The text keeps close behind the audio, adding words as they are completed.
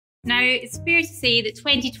Now, it's fair to say that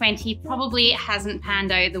 2020 probably hasn't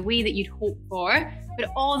panned out the way that you'd hoped for, but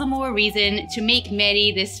all the more reason to make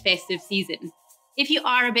merry this festive season. If you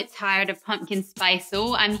are a bit tired of pumpkin spice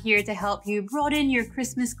though, I'm here to help you broaden your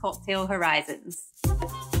Christmas cocktail horizons.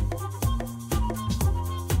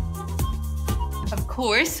 Of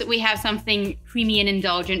course, we have something creamy and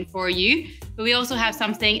indulgent for you, but we also have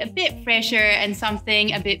something a bit fresher and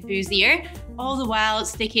something a bit boozier, all the while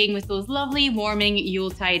sticking with those lovely warming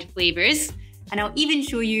Yuletide flavours. And I'll even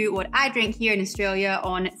show you what I drink here in Australia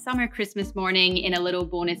on summer Christmas morning in a little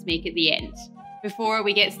bonus make at the end. Before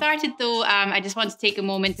we get started though, I just want to take a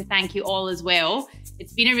moment to thank you all as well.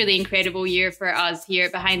 It's been a really incredible year for us here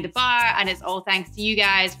at Behind the Bar, and it's all thanks to you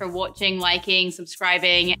guys for watching, liking,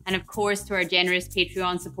 subscribing, and of course to our generous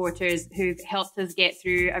Patreon supporters who've helped us get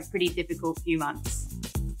through a pretty difficult few months.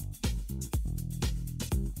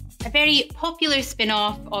 A very popular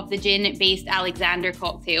spin-off of the gin-based Alexander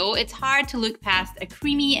cocktail, it's hard to look past a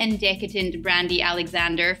creamy and decadent Brandy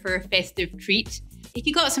Alexander for a festive treat. If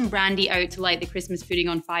you got some brandy out to light the Christmas pudding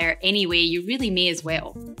on fire anyway, you really may as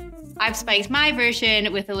well. I've spiced my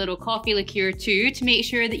version with a little coffee liqueur too to make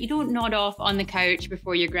sure that you don't nod off on the couch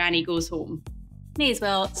before your granny goes home. May as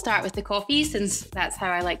well start with the coffee since that's how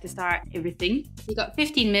I like to start everything. You got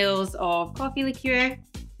 15 ml of coffee liqueur.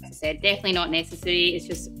 As I said, definitely not necessary, it's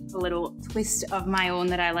just a little twist of my own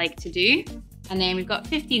that I like to do. And then we've got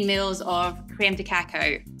 15 ml of crème de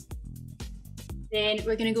cacao. Then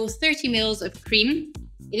we're going to go 30 ml of cream.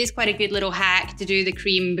 It is quite a good little hack to do the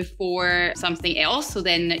cream before something else, so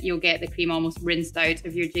then you'll get the cream almost rinsed out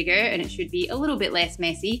of your jigger and it should be a little bit less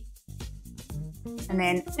messy. And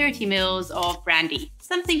then 30 ml of brandy.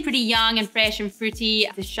 Something pretty young and fresh and fruity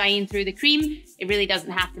to shine through the cream. It really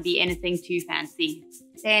doesn't have to be anything too fancy.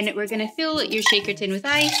 Then we're going to fill your shaker tin with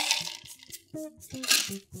ice.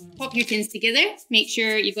 Pop your tins together, make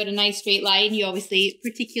sure you've got a nice straight line. You obviously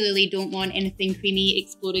particularly don't want anything creamy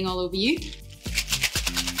exploding all over you.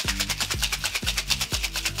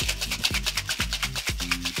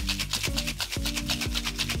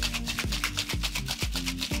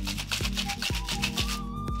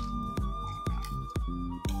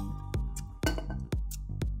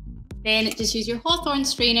 Then just use your hawthorn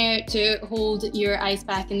strainer to hold your ice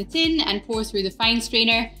back in the tin and pour through the fine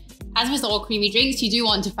strainer. As with all creamy drinks, you do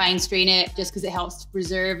want to fine strain it just because it helps to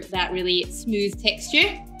preserve that really smooth texture.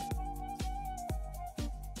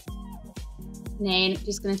 And then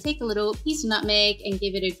just going to take a little piece of nutmeg and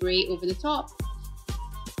give it a grate over the top.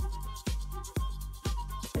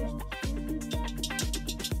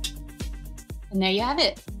 And there you have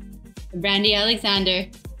it, the Brandy Alexander.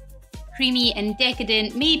 Creamy and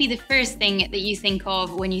decadent may be the first thing that you think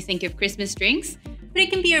of when you think of Christmas drinks, but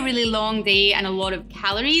it can be a really long day and a lot of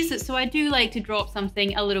calories, so I do like to drop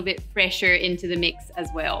something a little bit fresher into the mix as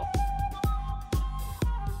well.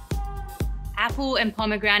 Apple and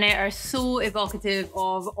pomegranate are so evocative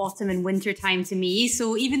of autumn and winter time to me,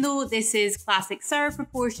 so even though this is classic sour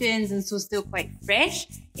proportions and so still quite fresh,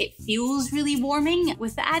 it feels really warming,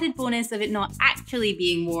 with the added bonus of it not actually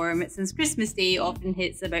being warm, since Christmas Day often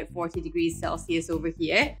hits about 40 degrees Celsius over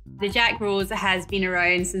here. The Jack Rose has been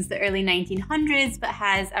around since the early 1900s, but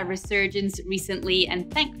has a resurgence recently,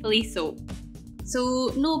 and thankfully so.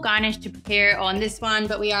 So no garnish to prepare on this one,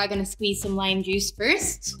 but we are going to squeeze some lime juice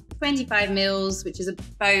first. 25 ml, which is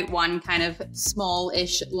about one kind of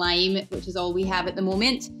small-ish lime, which is all we have at the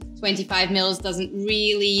moment. 25 ml doesn't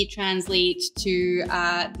really translate to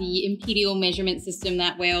the imperial measurement system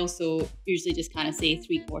that well, so usually just kind of say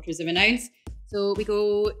 3/4 of an ounce. So we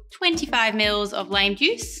go 25 ml of lime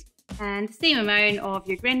juice and the same amount of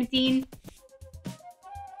your grenadine,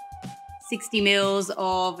 60 ml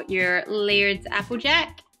of your Laird's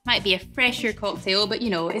Applejack. Might be a fresher cocktail, but you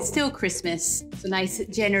know, it's still Christmas, so nice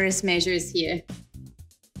generous measures here.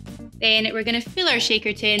 Then we're going to fill our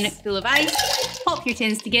shaker tin full of ice, pop your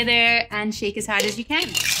tins together and shake as hard as you can.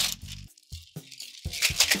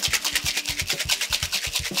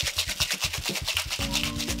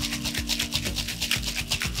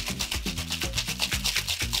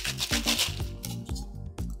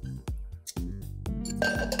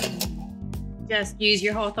 Just use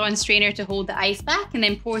your hawthorn strainer to hold the ice back and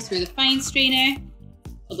then pour through the fine strainer,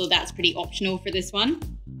 although that's pretty optional for this one.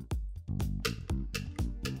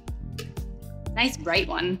 Nice bright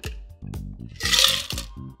one.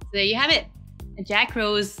 So there you have it, a Jack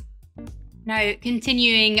Rose. Now,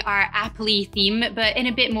 continuing our appley theme, but in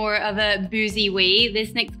a bit more of a boozy way,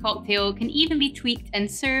 this next cocktail can even be tweaked and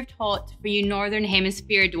served hot for you Northern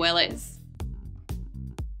Hemisphere dwellers.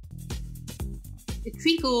 The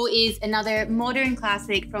Treacle is another modern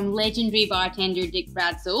classic from legendary bartender Dick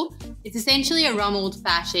Bradsell. It's essentially a rum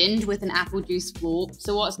old-fashioned with an apple juice float,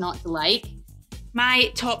 so what's not to like?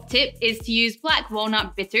 My top tip is to use black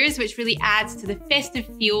walnut bitters, which really adds to the festive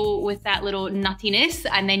feel with that little nuttiness,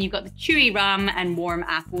 and then you've got the chewy rum and warm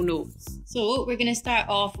apple notes. So we're going to start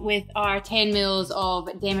off with our 10 mils of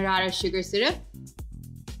Demerara sugar syrup.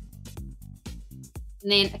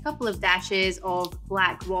 And then a couple of dashes of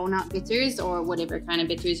black walnut bitters, or whatever kind of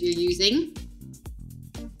bitters you're using.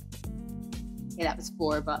 Okay, that was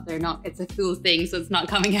 4, but they're not, it's a full thing, so it's not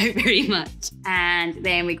coming out very much. And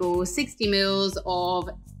then we go 60 mils of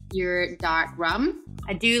your dark rum.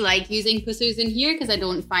 I do like using Pussers in here because I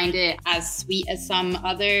don't find it as sweet as some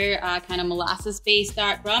other kind of molasses-based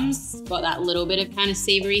dark rums. It's got that little bit of kind of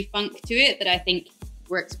savory funk to it that I think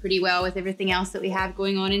works pretty well with everything else that we have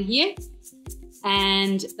going on in here.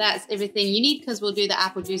 And that's everything you need because we'll do the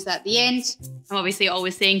apple juice at the end. I'm obviously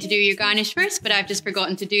always saying to do your garnish first, but I've just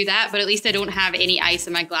forgotten to do that. But at least I don't have any ice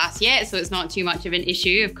in my glass yet, so it's not too much of an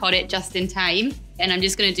issue. I've caught it just in time. And I'm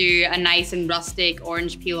just gonna do a nice and rustic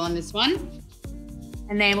orange peel on this one.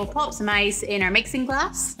 And then we'll pop some ice in our mixing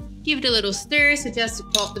glass. Give it a little stir, so just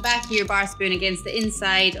pop the back of your bar spoon against the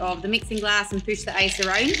inside of the mixing glass and push the ice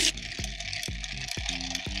around.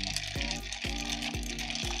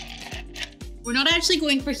 We're not actually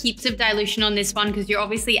going for heaps of dilution on this one because you're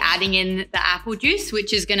obviously adding in the apple juice,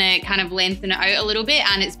 which is gonna kind of lengthen it out a little bit,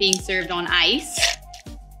 and it's being served on ice.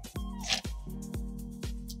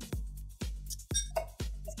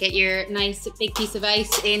 Just get your nice big piece of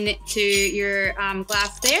ice into your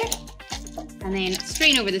glass there, and then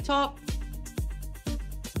strain over the top.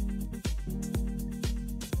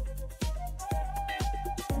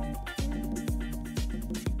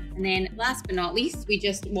 And then last but not least, we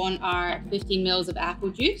just want our 15 mils of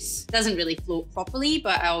apple juice. It doesn't really float properly,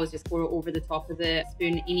 but I always just pour it over the top of the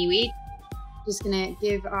spoon anyway. Just gonna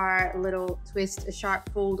give our little twist a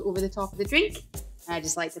sharp fold over the top of the drink. I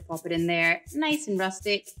just like to pop it in there, nice and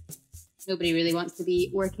rustic. Nobody really wants to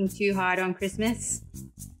be working too hard on Christmas.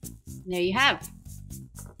 And there you have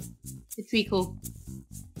the Treacle.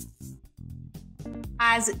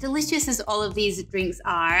 As delicious as all of these drinks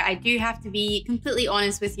are, I do have to be completely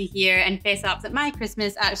honest with you here and fess up that my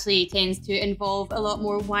Christmas actually tends to involve a lot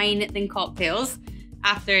more wine than cocktails.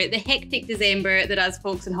 After the hectic December that us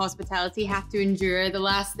folks in hospitality have to endure, the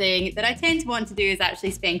last thing that I tend to want to do is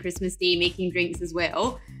actually spend Christmas Day making drinks as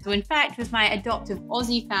well. So in fact, with my adoptive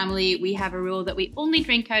Aussie family, we have a rule that we only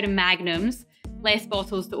drink out of magnums, less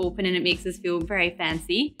bottles to open, and it makes us feel very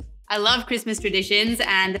fancy. I love Christmas traditions,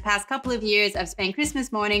 and the past couple of years I've spent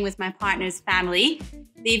Christmas morning with my partner's family.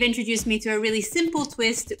 They've introduced me to a really simple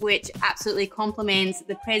twist which absolutely complements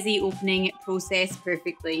the Prezi opening process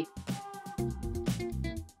perfectly.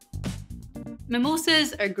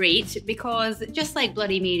 Mimosas are great because, just like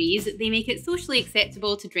Bloody Marys, they make it socially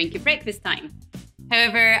acceptable to drink at breakfast time.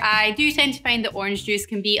 However, I do tend to find that orange juice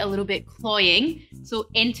can be a little bit cloying, so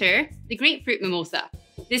enter the grapefruit mimosa.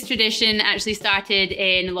 This tradition actually started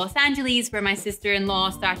in Los Angeles, where my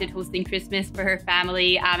sister-in-law started hosting Christmas for her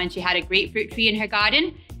family, and she had a grapefruit tree in her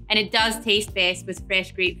garden. And it does taste best with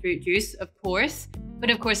fresh grapefruit juice, of course.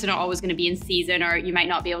 But of course, they're not always going to be in season, or you might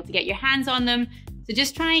not be able to get your hands on them. So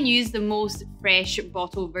just try and use the most fresh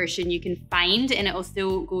bottle version you can find, and it'll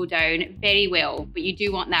still go down very well. But you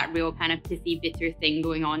do want that real kind of pithy, bitter thing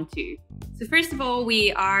going on too. So first of all,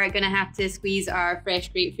 we are going to have to squeeze our fresh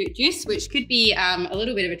grapefruit juice, which could be a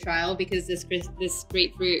little bit of a trial because this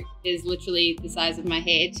grapefruit is literally the size of my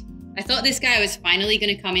head. I thought this guy was finally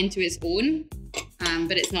going to come into its own,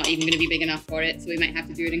 but it's not even going to be big enough for it, so we might have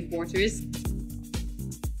to do it in quarters.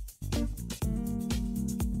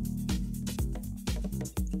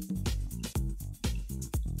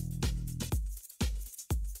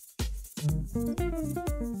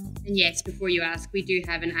 And yes, before you ask, we do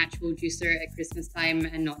have an actual juicer at Christmas time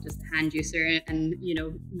and not just a hand juicer and, you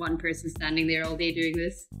know, one person standing there all day doing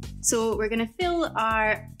this. So we're going to fill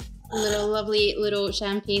our lovely little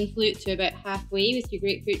champagne flute to about halfway with your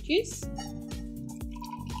grapefruit juice.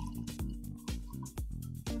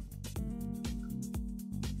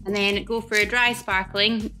 And then go for a dry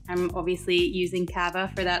sparkling. I'm obviously using cava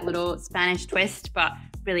for that little Spanish twist, but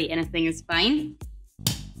really anything is fine.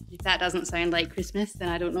 If that doesn't sound like Christmas, then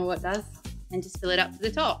I don't know what does. And just fill it up to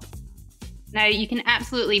the top. Now you can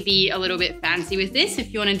absolutely be a little bit fancy with this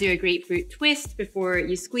if you want to do a grapefruit twist before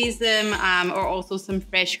you squeeze them, or also some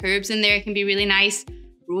fresh herbs in there can be really nice.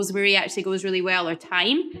 Rosemary actually goes really well, or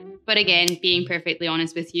thyme. But again, being perfectly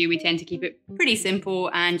honest with you, we tend to keep it pretty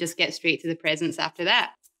simple and just get straight to the presents after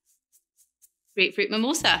that. Grapefruit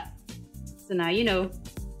mimosa. So now you know.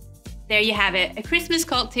 there you have it, a Christmas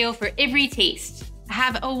cocktail for every taste.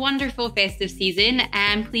 Have a wonderful festive season,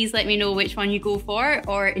 and please let me know which one you go for,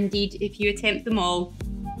 or indeed if you attempt them all.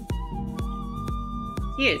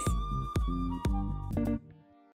 Cheers.